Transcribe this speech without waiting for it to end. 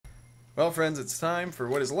Well, friends, it's time for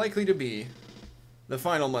what is likely to be the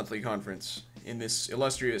final monthly conference in this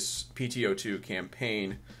illustrious P.T.O. 2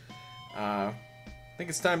 campaign. I think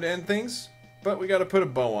it's time to end things, but we gotta put a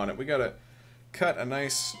bow on it. We gotta cut a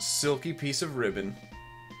nice silky piece of ribbon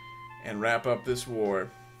and wrap up this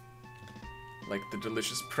war like the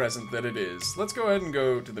delicious present that it is. Let's go ahead and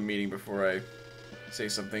go to the meeting before I say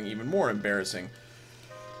something even more embarrassing.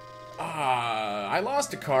 I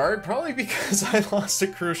lost a card, probably because I lost a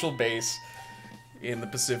crucial base in the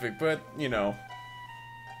Pacific, but, you know,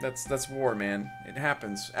 that's war, man. It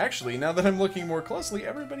happens. Actually, now that I'm looking more closely,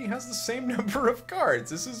 everybody has the same number of cards.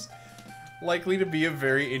 This is likely to be a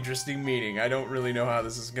very interesting meeting. I don't really know how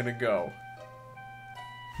this is gonna go.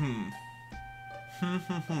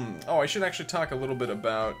 Oh, I should actually talk a little bit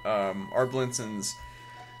about Arblinsen's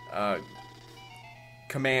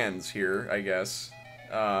commands here, I guess.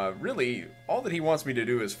 Really, all that he wants me to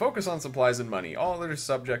do is focus on supplies and money. All other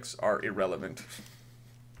subjects are irrelevant.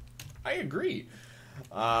 I agree.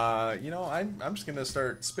 You know, I'm just gonna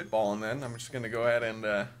start spitballing then. I'm just gonna go ahead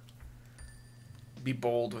and be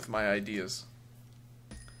bold with my ideas.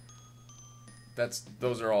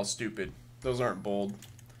 Those are all stupid. Those aren't bold.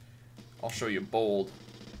 I'll show you bold.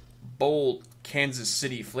 Bold Kansas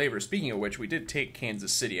City flavor. Speaking of which, we did take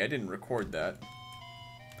Kansas City. I didn't record that.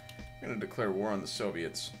 I'm gonna declare war on the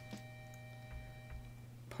Soviets.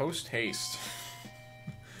 Post haste.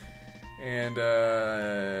 And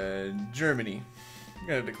Germany. I'm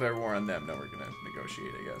gonna declare war on them. No, we're gonna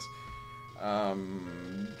negotiate, I guess.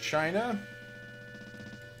 China.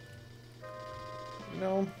 You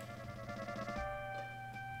know,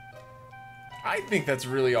 I think that's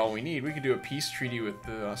really all we need. We could do a peace treaty with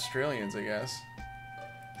the Australians, I guess.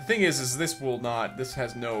 The thing is this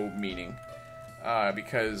has no meaning.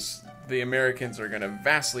 Because the Americans are going to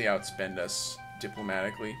vastly outspend us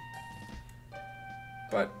diplomatically.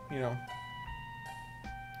 But, you know,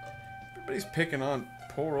 everybody's picking on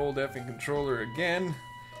poor old effing controller again.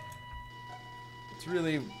 It's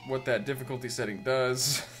really what that difficulty setting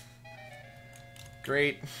does.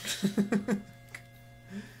 Great.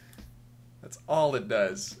 That's all it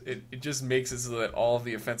does. It just makes it so that all of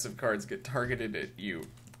the offensive cards get targeted at you.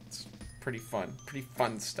 It's pretty fun. Pretty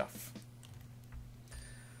fun stuff.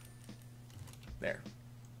 There.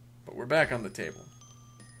 But we're back on the table.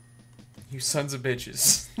 You sons of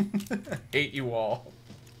bitches. Hate you all.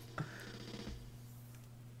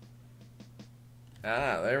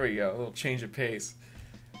 Ah, there we go. A little change of pace.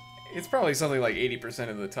 It's probably something like 80%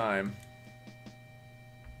 of the time.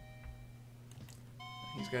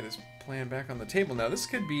 He's got his plan back on the table now. This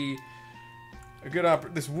could be a good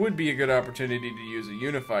this would be a good opportunity to use a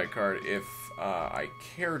unified card if I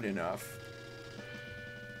cared enough.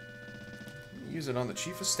 Use it on the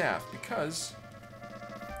Chief of Staff because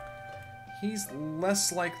he's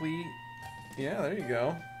less likely. Yeah, there you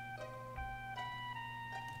go.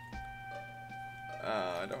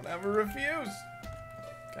 I don't have a refuse.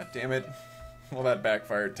 God damn it. Well, that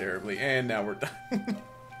backfired terribly, and now we're done.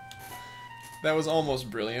 That was almost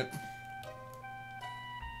brilliant.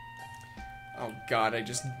 Oh god, I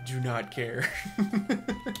just do not care.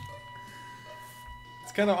 It's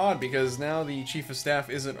kind of odd because now the Chief of Staff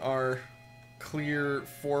isn't our clear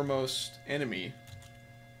foremost enemy.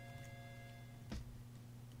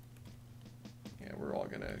 Yeah, we're all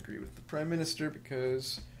gonna agree with the Prime Minister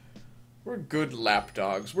because we're good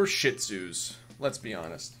lapdogs. We're Shih Tzus. Let's be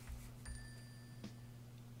honest.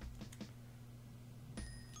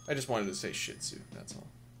 I just wanted to say Shih Tzu, that's all.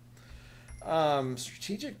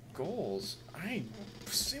 Strategic goals. I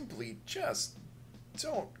simply just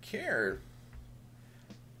don't care.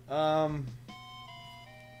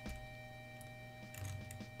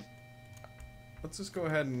 Let's just go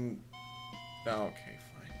ahead and... Oh, okay,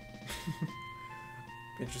 fine.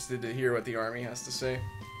 Interested to hear what the army has to say.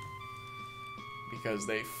 Because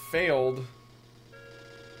they failed.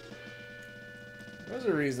 Those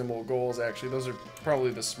are reasonable goals, actually. Those are probably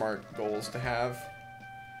the smart goals to have.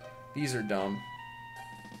 These are dumb.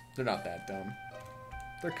 They're not that dumb.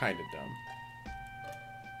 They're kind of dumb.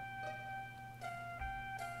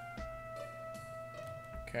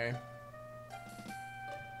 Okay.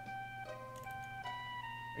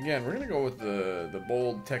 Again, we're gonna go with the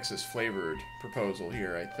bold Texas flavored proposal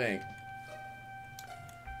here, I think.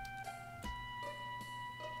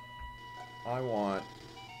 I want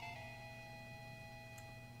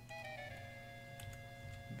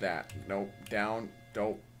that. Nope. Down.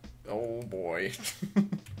 Nope. Oh boy.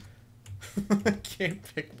 I can't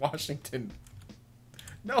pick Washington.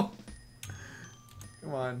 No.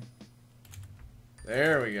 Come on.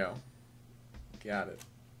 There we go. Got it.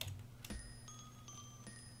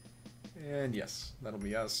 And yes, that'll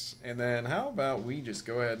be us. And then how about we just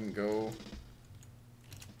go ahead and go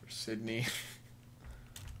for Sydney.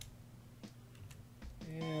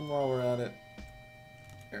 And while we're at it,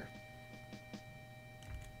 here.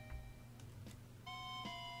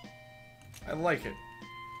 I like it.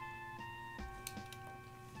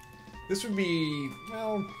 This would be,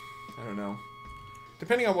 well, I don't know.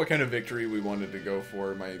 Depending on what kind of victory we wanted to go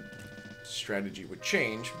for, my strategy would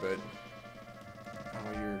change, but...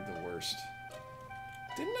 Oh, you're the worst.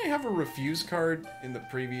 Didn't I have a refuse card in the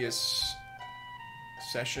previous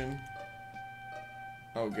session?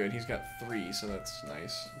 Oh, good. He's got 3, so that's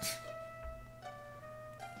nice.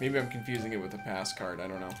 Maybe I'm confusing it with a pass card. I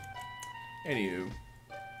don't know. Anywho.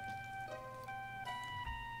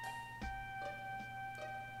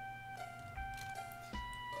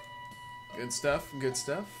 Good stuff. Good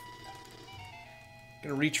stuff.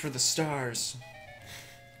 Gonna reach for the stars.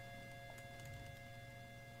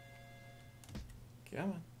 Come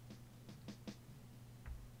on.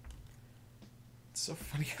 It's so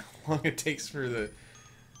funny how long it takes for the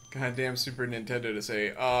goddamn Super Nintendo to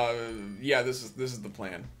say, yeah, this is the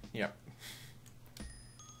plan. Yep.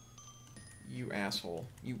 You asshole.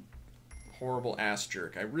 You horrible ass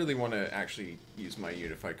jerk. I really want to actually use my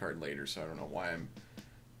Unify card later, so I don't know why I'm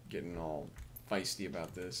getting all feisty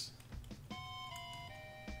about this.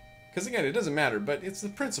 Because again, it doesn't matter, but it's the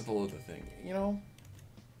principle of the thing, you know?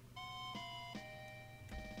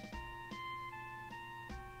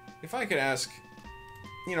 If I could ask,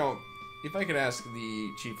 you know, if I could ask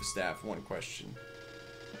the Chief of Staff one question,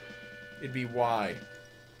 it'd be why?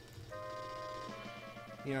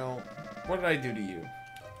 You know, what did I do to you?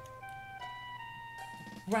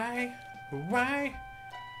 Why? Why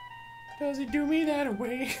does he do me that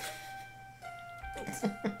way?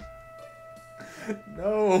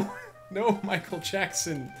 No. No, Michael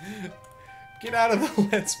Jackson. Get out of the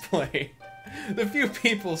Let's Play. The few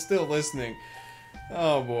people still listening.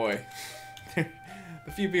 Oh boy.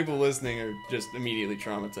 The few people listening are just immediately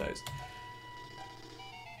traumatized.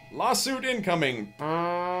 Lawsuit incoming.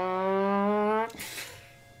 I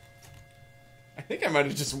think I might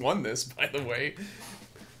have just won this, by the way.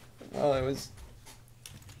 Well, I was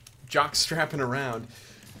jockstrapping around.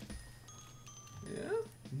 Yeah,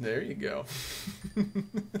 there you go.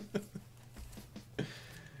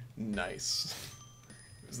 Nice.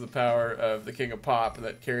 It was the power of the King of Pop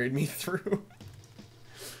that carried me through.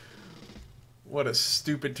 What a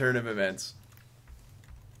stupid turn of events.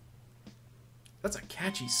 That's a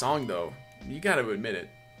catchy song, though. You gotta admit it.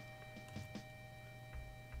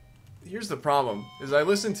 Here's the problem, is I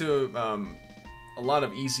listen to a lot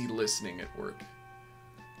of easy listening at work.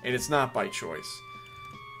 And it's not by choice.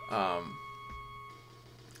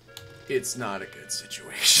 It's not a good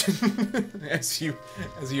situation, as you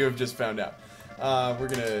have just found out. We're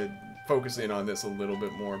gonna focus in on this a little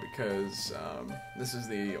bit more because this is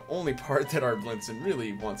the only part that our Blinson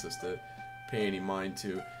really wants us to pay any mind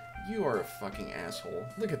to. You are a fucking asshole.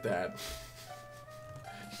 Look at that.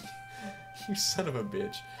 You son of a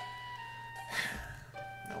bitch.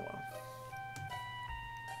 Oh well.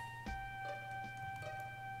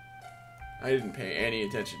 I didn't pay any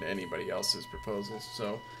attention to anybody else's proposals,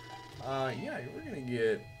 so yeah, we're gonna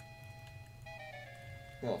get...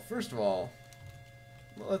 Well, first of all,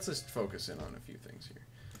 let's just focus in on a few things here.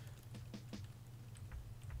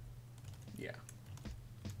 Yeah.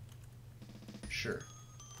 Sure.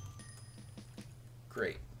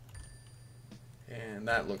 Great. And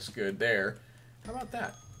that looks good there. How about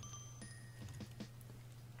that?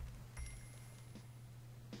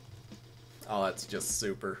 Oh, that's just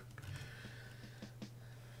super.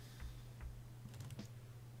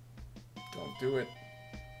 Don't do it.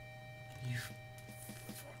 You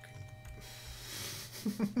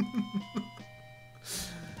fucking...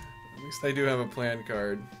 At least I do have a plan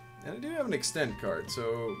card. And I do have an extend card,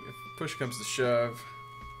 so if push comes to shove,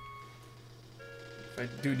 if I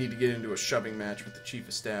do need to get into a shoving match with the Chief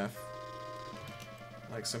of Staff,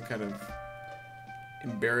 like some kind of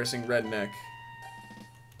embarrassing redneck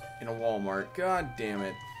in a Walmart, god damn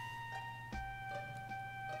it.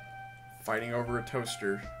 Fighting over a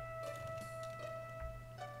toaster.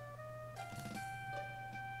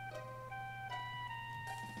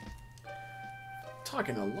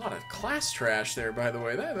 Talking a lot of class trash there, by the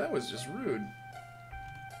way. That was just rude.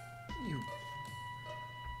 You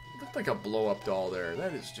looked like a blow-up doll there.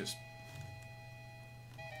 That is just...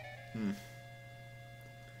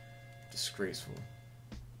 disgraceful.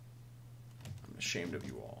 I'm ashamed of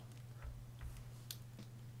you all.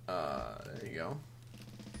 There you go.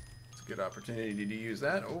 It's a good opportunity to use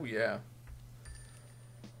that. Oh, yeah.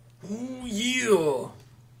 Oh, yeah!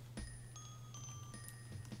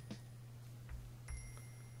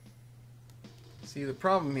 See, the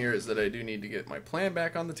problem here is that I do need to get my plan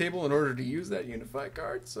back on the table in order to use that Unify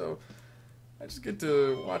card, so I just get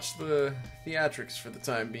to watch the theatrics for the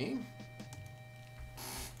time being.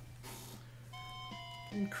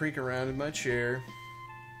 And creak around in my chair.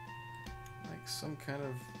 Like some kind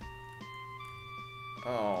of...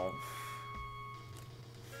 Oh.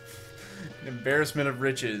 An embarrassment of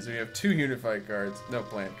riches. We have 2 Unify cards. No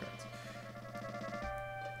plan cards.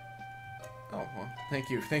 Oh, well, thank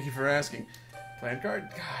you. Thank you for asking. Plan card?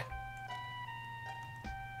 God.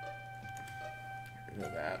 Get rid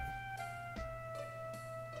of that.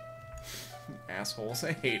 Assholes.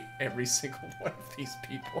 I hate every single one of these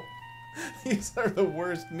people. These are the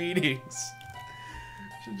worst meetings.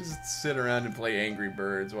 Should just sit around and play Angry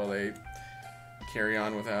Birds while they carry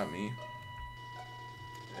on without me.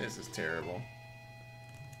 This is terrible.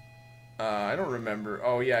 I don't remember.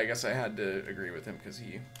 Oh, yeah, I guess I had to agree with him because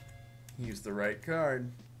he used the right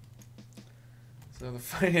card. So the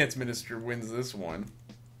finance minister wins this one.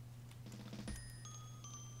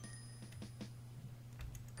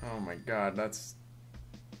 Oh my god, it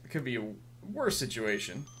could be a worse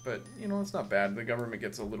situation, but you know, it's not bad. The government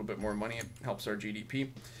gets a little bit more money, it helps our GDP.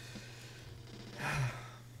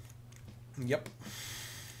 Yep.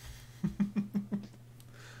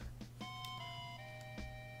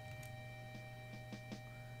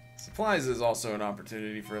 Supplies is also an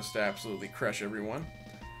opportunity for us to absolutely crush everyone.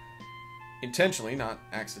 Intentionally, not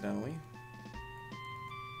accidentally.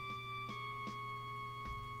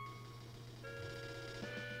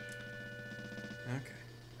 Okay.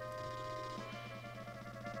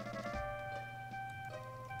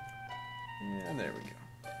 And there we go.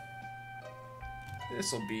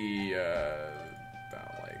 This'll be,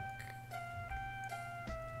 about like...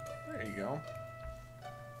 There you go.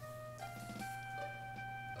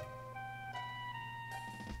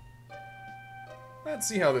 Let's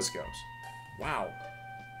see how this goes. Wow.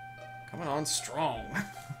 Coming on strong.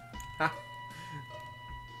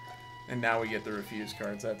 And now we get the refuse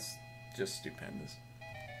cards. That's just stupendous.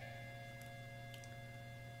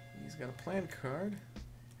 He's got a plan card.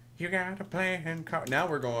 You got a plan card. Now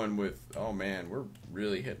we're going with... Oh man, we're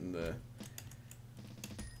really hitting the...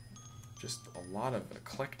 Just a lot of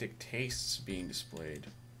eclectic tastes being displayed.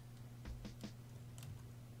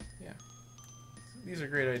 Yeah. These are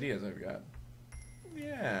great ideas I've got.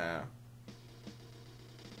 Yeah.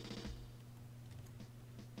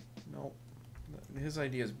 Nope. His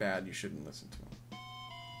idea is bad. You shouldn't listen to him.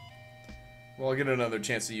 Well, I'll get another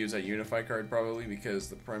chance to use that Unify card probably because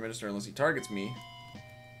the Prime Minister, unless he targets me...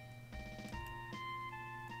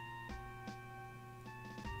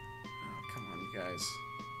 Oh, come on, you guys.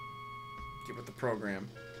 Get with the program.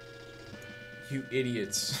 You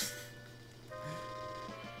idiots.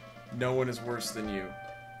 No one is worse than you.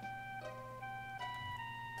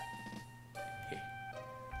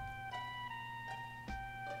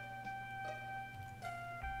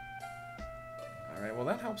 Alright, well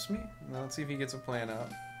that helps me. Now let's see if he gets a plan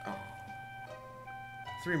out. Oh.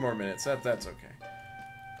 3 more minutes. That's okay.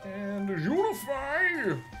 And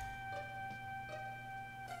Unify!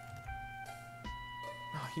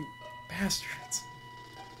 Oh, you bastards.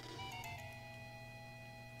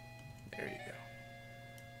 There you go.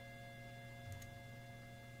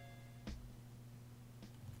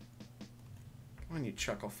 Come on, you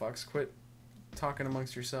chuckle fucks. Quit talking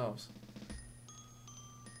amongst yourselves.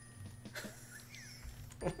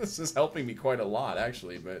 This is helping me quite a lot,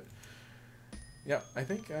 actually, but... Yeah, I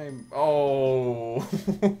think I'm... Oh!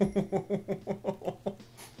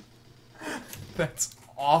 That's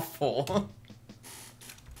awful.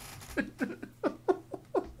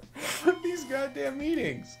 These goddamn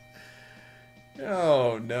meetings.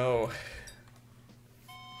 Oh, no.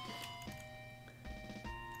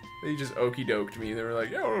 They just okey-doked me. They were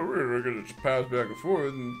like, yeah, we're gonna just pass back and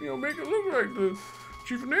forth and, you know, make it look like the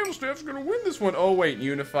Chief of Naval Staff's gonna win this one. Oh, wait,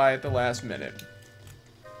 Unify at the last minute.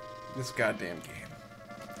 This goddamn game.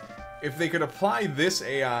 If they could apply this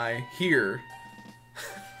AI here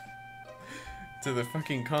to the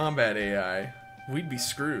fucking combat AI, we'd be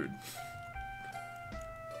screwed.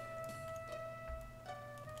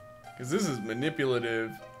 Because this is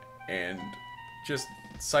manipulative and just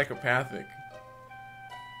psychopathic.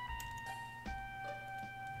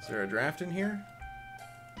 Is there a draft in here?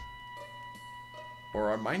 Or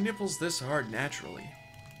are my nipples this hard naturally?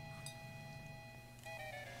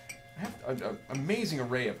 I have an amazing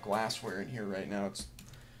array of glassware in here right now. It's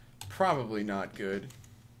probably not good.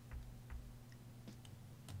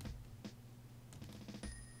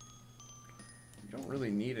 You don't really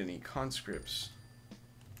need any conscripts.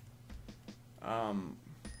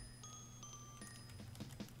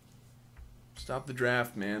 Stop the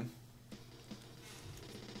draft, man.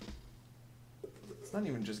 It's not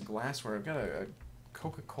even just glassware. I've got a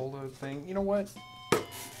Coca-Cola thing. You know what?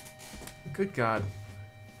 Good God.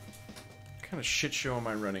 What kind of shit show am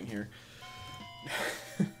I running here?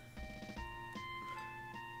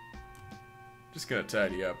 Just gonna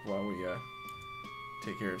tidy up while we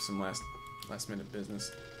take care of some last minute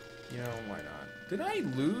business. You know, why not? Did I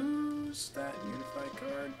lose that Unify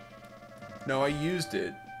card? No, I used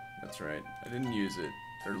it. That's right. I didn't use it.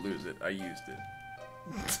 Or lose it. I used it.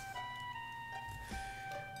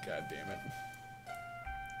 God damn it.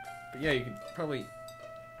 But yeah, you can probably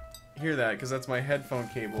hear that, because that's my headphone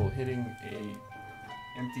cable hitting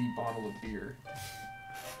a empty bottle of beer.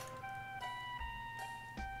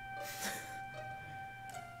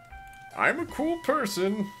 I'm a cool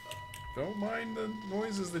person. Don't mind the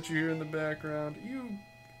noises that you hear in the background. You,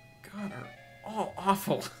 God, are all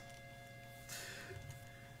awful.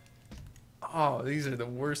 Oh, these are the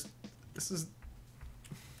worst. This is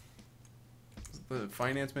the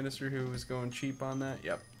finance minister who was going cheap on that.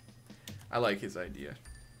 Yep. I like his idea.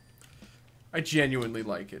 I genuinely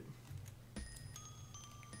like it.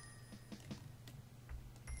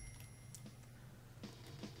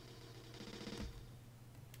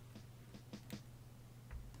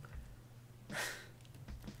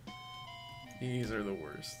 These are the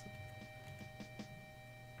worst.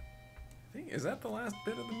 Is that the last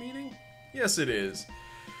bit of the meeting? Yes, it is.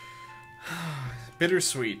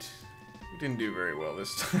 Bittersweet. We didn't do very well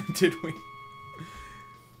this time, did we?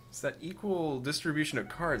 It's that equal distribution of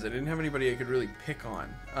cards. I didn't have anybody I could really pick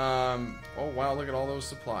on. Oh, wow, look at all those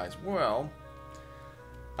supplies. Well,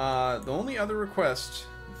 the only other request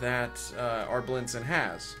that our Blinson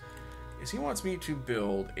has is he wants me to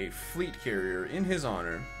build a fleet carrier in his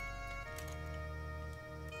honor.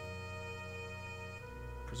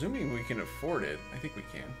 Presuming we can afford it. I think we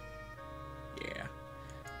can. Yeah.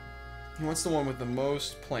 He wants the one with the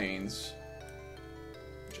most planes.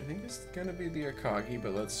 Which I think is going to be the Akagi,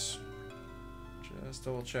 but let's just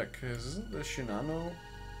double check, because isn't the Shinano?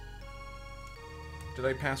 Did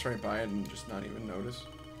I pass right by it and just not even notice?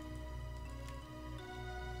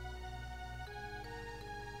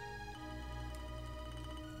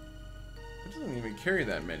 It doesn't even carry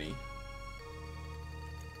that many.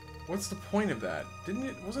 What's the point of that?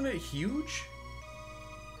 Wasn't it huge?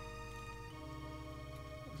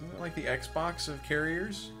 Isn't it like the Xbox of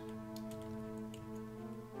carriers?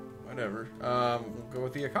 Whatever. We'll go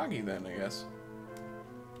with the Akagi then, I guess.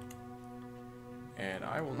 And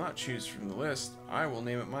I will not choose from the list. I will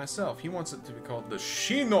name it myself. He wants it to be called the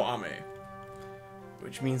Shinoame,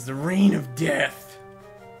 which means the Reign of Death.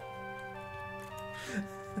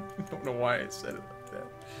 I don't know why I said it like that.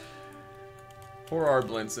 Poor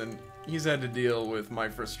Arblinson. He's had to deal with my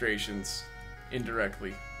frustrations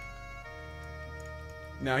indirectly.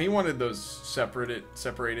 Now, he wanted those separated?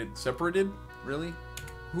 Really?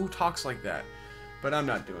 Who talks like that? But I'm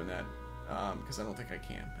not doing that, because I don't think I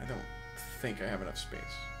can. I don't think I have enough space.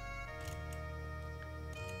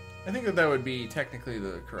 I think that would be technically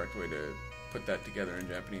the correct way to put that together in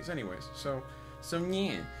Japanese anyways. So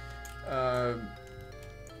yeah.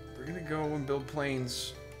 We're gonna go and build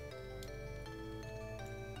planes.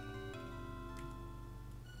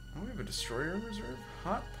 Oh, we have a destroyer in reserve?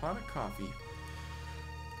 Hot pot of coffee.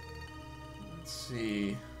 Let's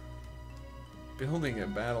see. Building a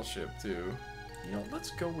battleship, too. You know,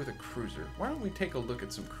 let's go with a cruiser. Why don't we take a look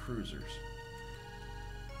at some cruisers?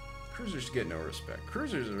 Cruisers get no respect.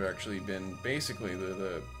 Cruisers have actually been basically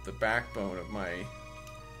the backbone of my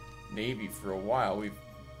Navy for a while. We've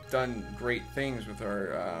done great things with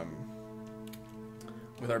our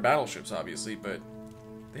battleships, obviously, but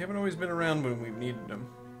they haven't always been around when we've needed them.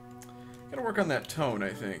 Gotta work on that tone, I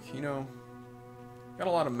think. You know, got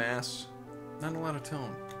a lot of mass, not a lot of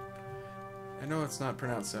tone. I know it's not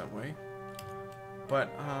pronounced that way,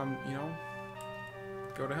 but, you know,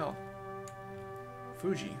 go to hell.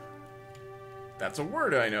 Fuji. That's a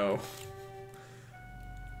word I know.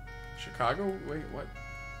 Chicago? Wait, what?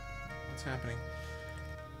 What's happening?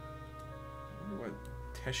 I wonder what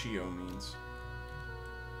P.T.O means.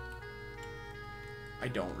 I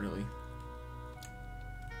don't really.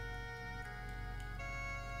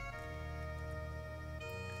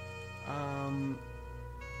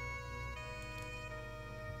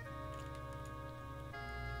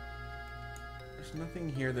 There's nothing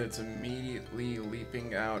here that's immediately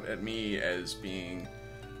leaping out at me as being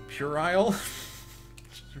puerile.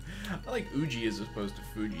 I like Uji as opposed to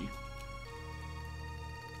Fuji.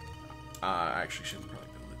 I actually shouldn't probably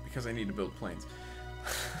build it because I need to build planes.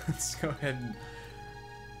 Let's go ahead and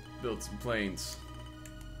build some planes.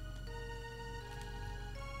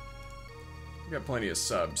 We've got plenty of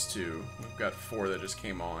subs too. We've got 4 that just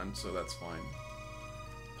came on, so that's fine.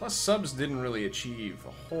 Plus, subs didn't really achieve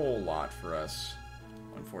a whole lot for us,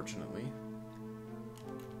 unfortunately.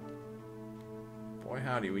 Boy,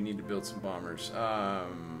 howdy, we need to build some bombers. I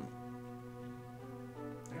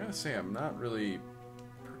gotta say, I'm not really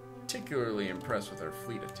particularly impressed with our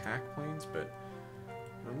fleet attack planes, but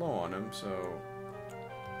we're low on them, so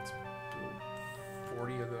let's build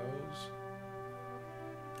 40 of those.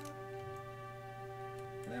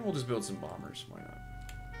 And then we'll just build some bombers, why not?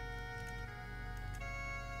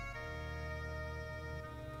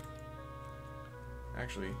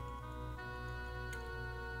 Actually,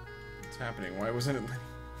 what's happening? Why wasn't it...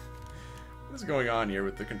 What is going on here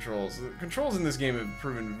with the controls? The controls in this game have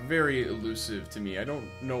proven very elusive to me. I don't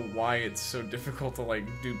know why it's so difficult to, like,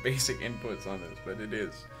 do basic inputs on this, but it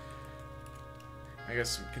is. I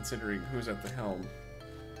guess considering who's at the helm,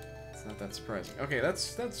 it's not that surprising. Okay,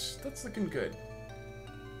 that's looking good.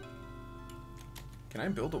 Can I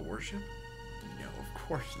build a warship? No, of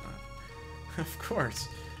course not. Of course.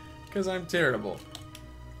 Because I'm terrible.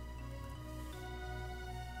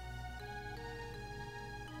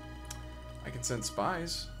 I can send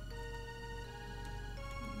spies.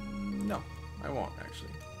 No, I won't, actually.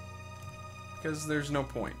 Because there's no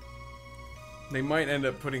point. They might end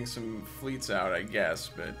up putting some fleets out, I guess,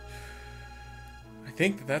 but I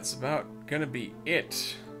think that's about gonna be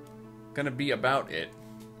it. Gonna be about it.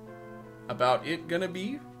 About it gonna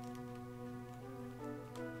be?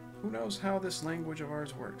 Who knows how this language of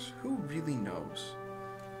ours works? Who really knows?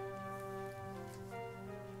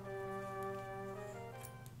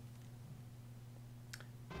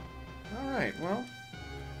 Alright, well,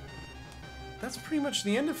 that's pretty much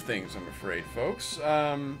the end of things, I'm afraid, folks.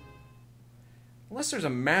 Unless there's a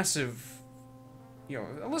massive,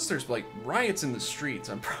 unless there's, like, riots in the streets,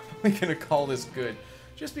 I'm probably gonna call this good.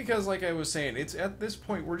 Just because, like I was saying, it's at this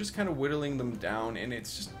point, we're just kind of whittling them down, and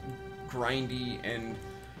it's just grindy, and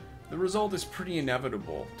the result is pretty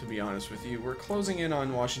inevitable, to be honest with you. We're closing in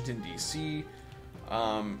on Washington, D.C.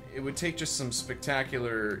 It would take just some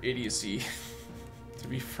spectacular idiocy, to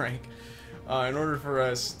be frank, in order for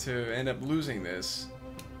us to end up losing this.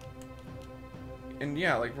 And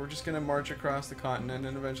yeah, like, we're just gonna march across the continent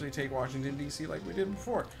and eventually take Washington, D.C. like we did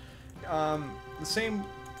before. The same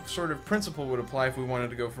sort of principle would apply if we wanted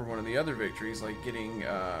to go for one of the other victories, like getting,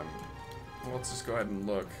 well, let's just go ahead and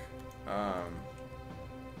look.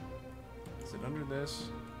 Is it under this?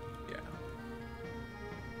 Yeah.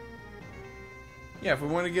 Yeah, if we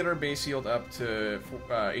want to get our base yield up to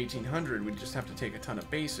 1800, we'd just have to take a ton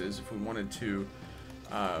of bases. If we wanted to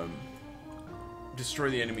destroy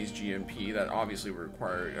the enemy's GMP, that obviously would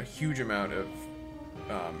require a huge amount of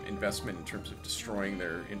investment in terms of destroying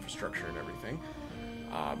their infrastructure and everything,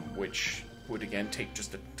 which would again take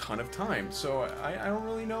just a ton of time. So I don't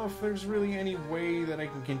really know if there's really any way that I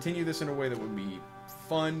can continue this in a way that would be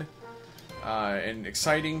fun and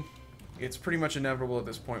exciting. It's pretty much inevitable at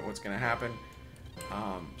this point what's going to happen.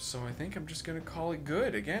 So I think I'm just going to call it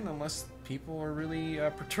good, again, unless people are really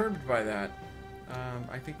perturbed by that.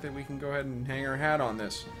 I think that we can go ahead and hang our hat on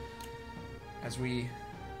this as we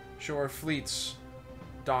show our fleets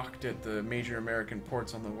docked at the major American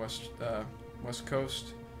ports on the west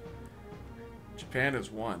coast. Japan has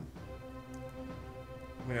won.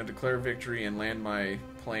 I'm going to declare victory and land my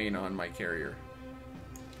plane on my carrier.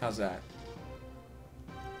 How's that?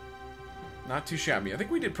 Not too shabby. I think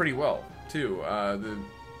we did pretty well, too. The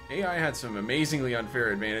AI had some amazingly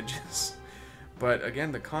unfair advantages. But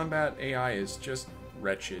again, the combat AI is just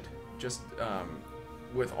wretched. Just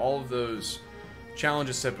with all of those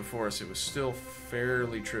challenges set before us, it was still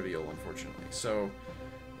fairly trivial, unfortunately. So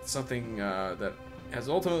it's something that has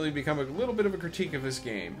ultimately become a little bit of a critique of this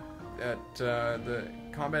game. That the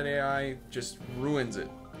combat AI just ruins it.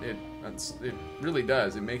 It really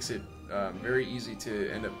does. It makes it very easy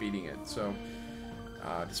to end up beating it. So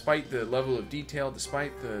despite the level of detail,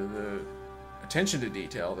 despite the attention to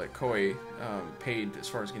detail that Koei paid as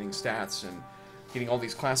far as getting stats and getting all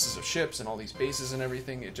these classes of ships and all these bases and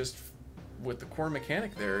everything, it just, with the core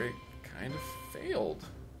mechanic there, it kind of failed.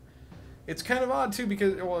 It's kind of odd too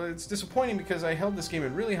because, well, it's disappointing because I held this game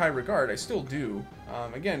in really high regard. I still do.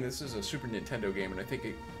 Again, this is a Super Nintendo game, and I think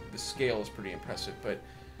the scale is pretty impressive, but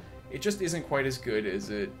it just isn't quite as good as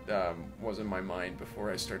it was in my mind before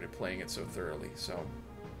I started playing it so thoroughly. So,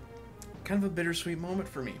 kind of a bittersweet moment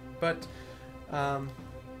for me. But I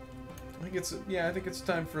think it's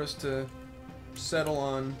time for us to settle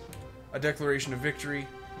on a declaration of victory.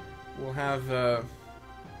 We'll have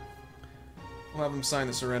them sign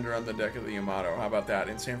the surrender on the deck of the Yamato. How about that,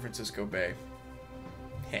 in San Francisco Bay?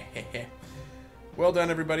 Well done,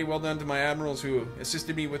 everybody. Well done to my admirals who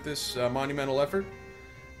assisted me with this monumental effort.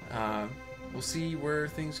 we'll see where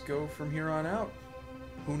things go from here on out.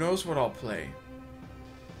 Who knows what I'll play?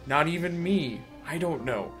 Not even me. I don't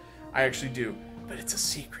know. I actually do, but it's a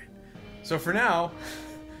secret. So for now,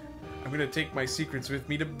 I'm gonna take my secrets with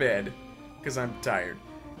me to bed, because I'm tired.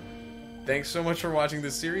 Thanks so much for watching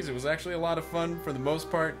this series. It was actually a lot of fun for the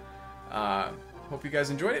most part. Hope you guys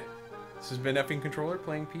enjoyed it. This has been Effing Controller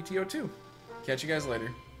playing P.T.O 2. Catch you guys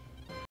later.